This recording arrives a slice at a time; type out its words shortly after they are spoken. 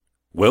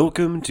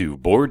Welcome to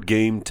Board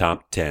Game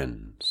Top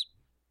Tens,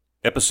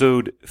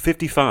 Episode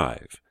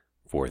 55,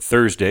 for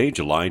Thursday,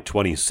 July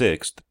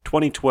 26th,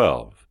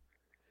 2012.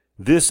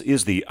 This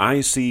is the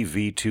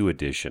ICV2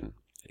 edition,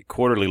 a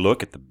quarterly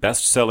look at the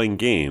best-selling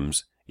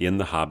games in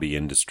the hobby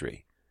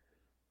industry.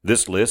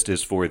 This list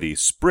is for the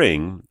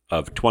spring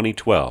of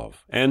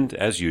 2012, and,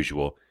 as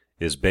usual,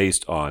 is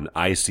based on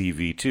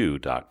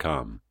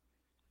ICV2.com.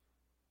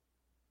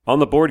 On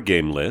the board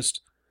game list,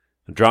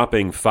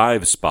 dropping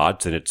 5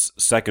 spots in its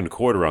second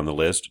quarter on the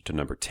list to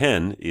number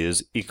 10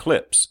 is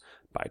Eclipse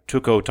by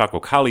Tuco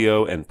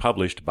Taquacalio and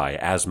published by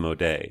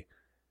Asmodee.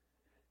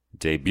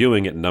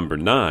 Debuting at number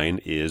 9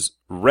 is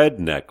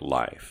Redneck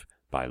Life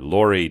by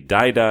Lori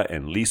Daida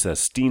and Lisa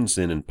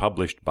Steenson and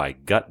published by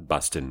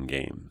Gutbustin'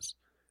 Games.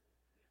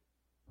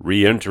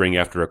 Re-entering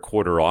after a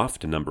quarter off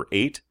to number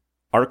 8,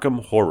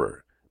 Arkham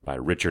Horror by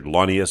Richard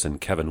Launius and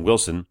Kevin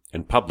Wilson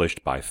and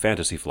published by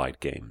Fantasy Flight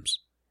Games.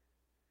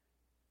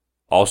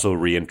 Also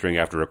re-entering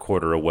after a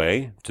quarter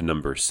away to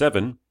number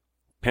 7,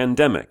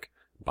 Pandemic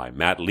by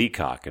Matt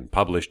Leacock and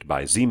published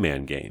by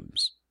Z-Man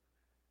Games.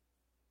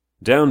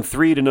 Down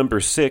 3 to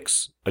number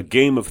 6, A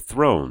Game of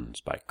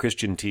Thrones by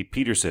Christian T.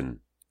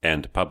 Peterson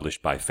and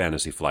published by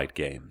Fantasy Flight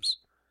Games.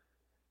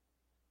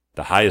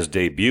 The highest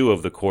debut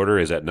of the quarter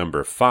is at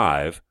number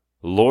 5,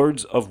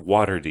 Lords of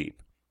Waterdeep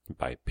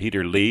by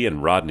Peter Lee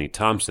and Rodney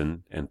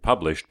Thompson and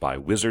published by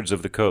Wizards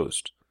of the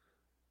Coast.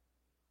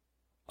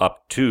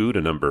 Up 2 to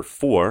number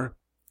 4,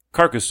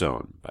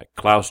 Carcassonne by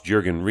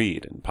Klaus-Jürgen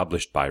Reed and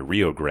published by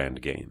Rio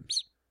Grande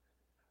Games.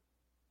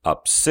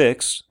 Up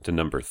 6 to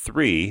number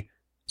 3,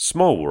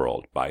 Small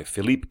World by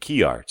Philippe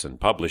Kiarts and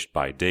published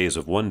by Days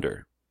of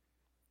Wonder.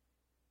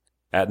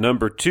 At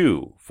number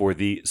 2 for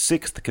the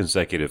 6th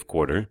consecutive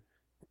quarter,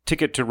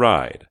 Ticket to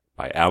Ride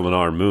by Alan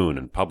R. Moon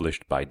and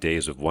published by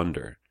Days of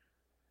Wonder.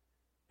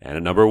 And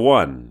at number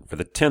 1 for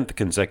the 10th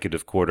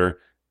consecutive quarter,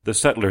 The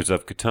Settlers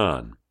of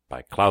Catan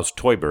by Klaus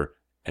Teuber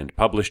and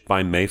published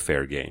by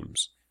Mayfair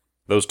Games.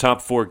 Those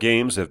top 4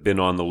 games have been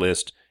on the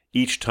list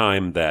each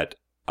time that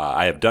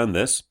I have done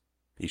this,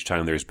 each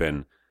time there's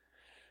been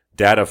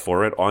data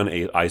for it on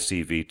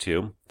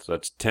ICV2, so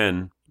that's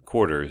 10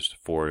 quarters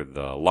for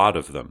the lot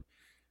of them.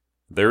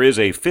 There is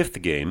a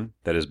 5th game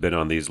that has been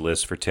on these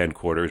lists for 10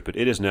 quarters, but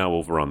it is now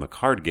over on the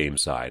card game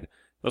side.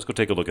 Let's go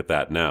take a look at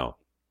that now.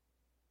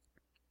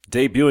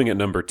 Debuting at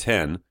number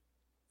 10,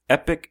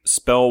 Epic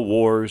Spell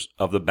Wars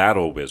of the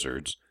Battle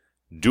Wizards,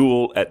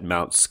 Duel at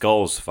Mount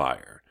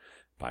Skullsfire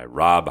by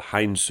Rob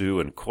Heinsu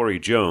and Corey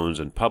Jones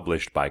and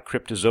published by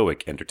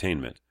Cryptozoic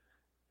Entertainment.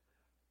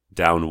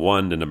 Down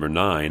 1 to number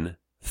 9,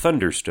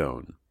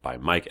 Thunderstone by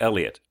Mike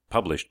Elliott,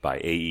 published by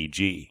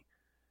AEG.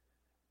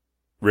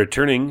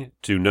 Returning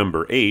to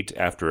number 8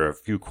 after a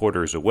few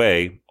quarters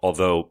away,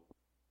 although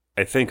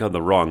I think on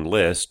the wrong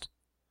list,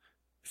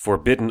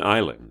 Forbidden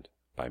Island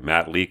by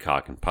Matt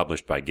Leacock and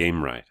published by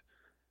Gamewright.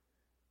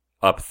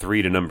 Up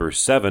 3 to number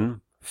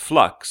 7,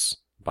 Flux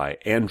by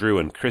Andrew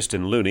and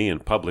Kristen Looney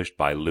and published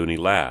by Looney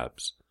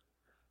Labs.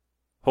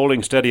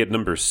 Holding steady at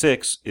number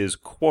 6 is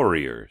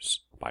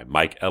Quarriors by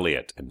Mike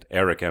Elliott and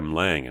Eric M.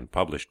 Lang and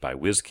published by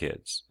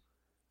WizKids.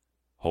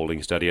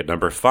 Holding steady at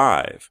number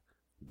 5,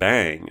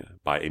 Bang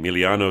by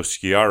Emiliano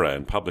Sciarra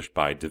and published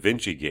by Da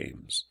Vinci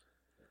Games.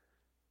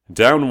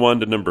 Down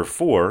 1 to number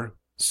 4,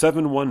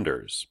 Seven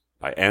Wonders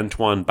by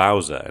Antoine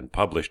Bauza and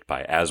published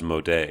by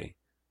Asmodee.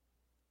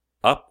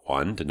 Up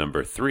 1 to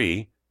number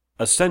 3,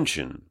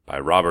 Ascension by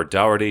Robert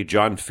Dougherty,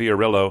 John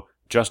Fiorillo,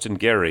 Justin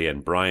Gary,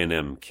 and Brian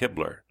M.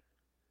 Kibler.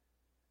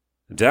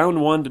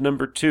 Down 1 to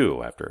number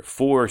 2 after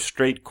 4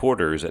 straight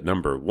quarters at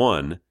number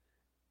 1,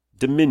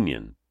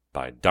 Dominion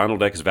by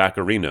Donald X.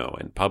 Vaccarino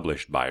and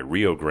published by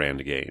Rio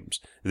Grande Games.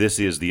 This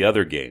is the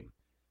other game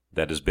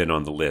that has been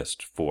on the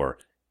list for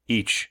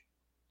each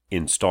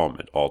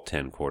installment, all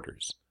 10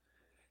 quarters.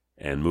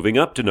 And moving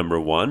up to number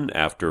 1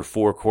 after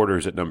 4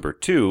 quarters at number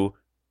 2,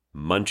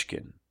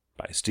 Munchkin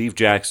by Steve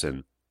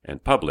Jackson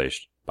and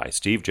published by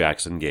Steve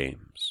Jackson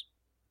Games.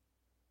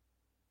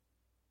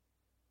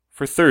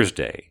 For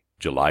Thursday,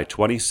 July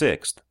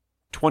 26th,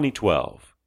 2012.